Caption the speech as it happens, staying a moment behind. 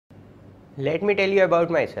Let me tell you about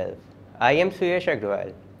myself. I am Suyash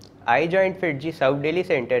Agrawal. I joined FIITJEE South Delhi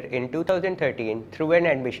Center in 2013 through an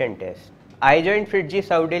admission test. I joined FIITJEE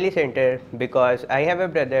South Delhi Center because I have a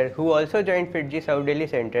brother who also joined FIITJEE South Delhi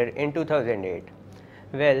Center in 2008.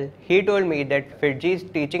 Well, he told me that FIITJEE's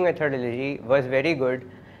teaching methodology was very good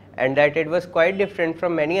and that it was quite different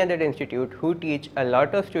from many other institutes who teach a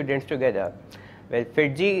lot of students together. Well,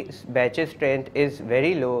 FIITJEE's batch's strength is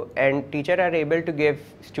very low and teachers are able to give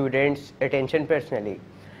students attention personally.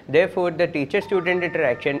 Therefore, the teacher-student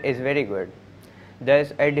interaction is very good.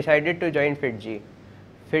 Thus, I decided to join FIITJEE.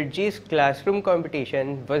 FIITJEE's classroom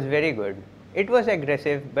competition was very good. It was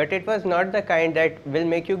aggressive, but it was not the kind that will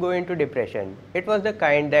make you go into depression. It was the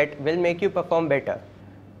kind that will make you perform better.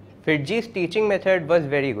 FIITJEE's teaching method was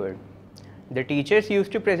very good. The teachers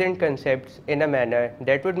used to present concepts in a manner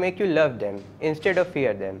that would make you love them instead of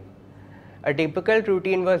fear them. A typical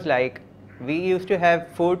routine was like, we used to have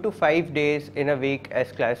 4 to 5 days in a week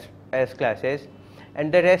as classes,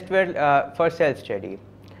 and the rest were for self-study.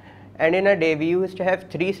 And in a day we used to have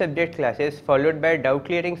 3 subject classes followed by doubt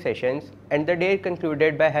clearing sessions, and the day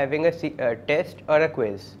concluded by having a test or a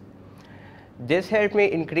quiz. This helped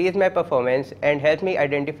me increase my performance and helped me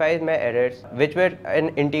identify my errors, which were an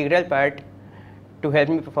integral part to help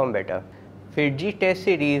me perform better. FIITJEE test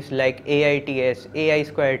series like AITS,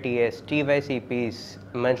 AI2TS, TYCPs,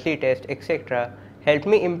 monthly test, etc. helped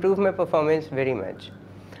me improve my performance very much.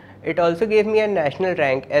 It also gave me a national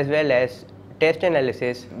rank as well as test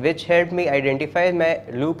analysis, which helped me identify my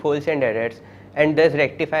loopholes and errors and thus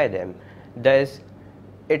rectify them. Thus,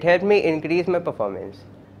 it helped me increase my performance.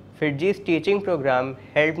 FIITJEE's teaching program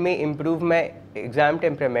helped me improve my exam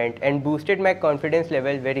temperament and boosted my confidence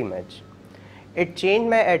level very much. It changed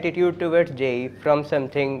my attitude towards JEE from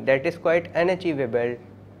something that is quite unachievable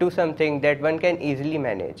to something that one can easily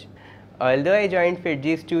manage. Although I joined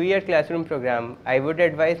FIITJEE's 2-year classroom program, I would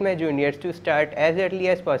advise my juniors to start as early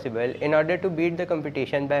as possible in order to beat the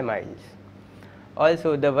competition by miles.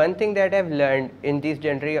 Also, the one thing that I've learned in this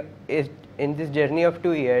journey of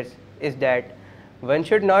 2 years is that one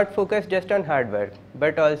should not focus just on hard work,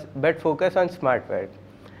 but focus on smart work.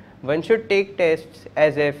 One should take tests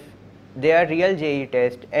as if they are real JEE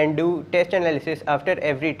tests and do test analysis after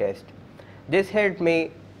every test. This helped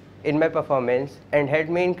me in my performance and helped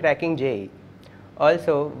me in cracking JEE.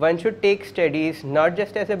 Also, one should take studies not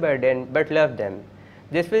just as a burden but love them.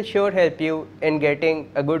 This will sure help you in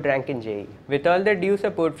getting a good rank in JEE. With all the due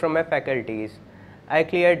support from my faculties, I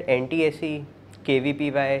cleared NTSE,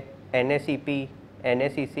 KVPY, NSEP,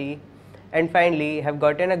 NSEC, and finally have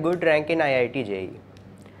gotten a good rank in IIT JEE.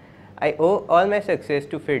 I owe all my success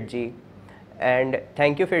to FIITJEE, and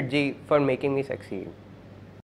thank you FIITJEE for making me succeed.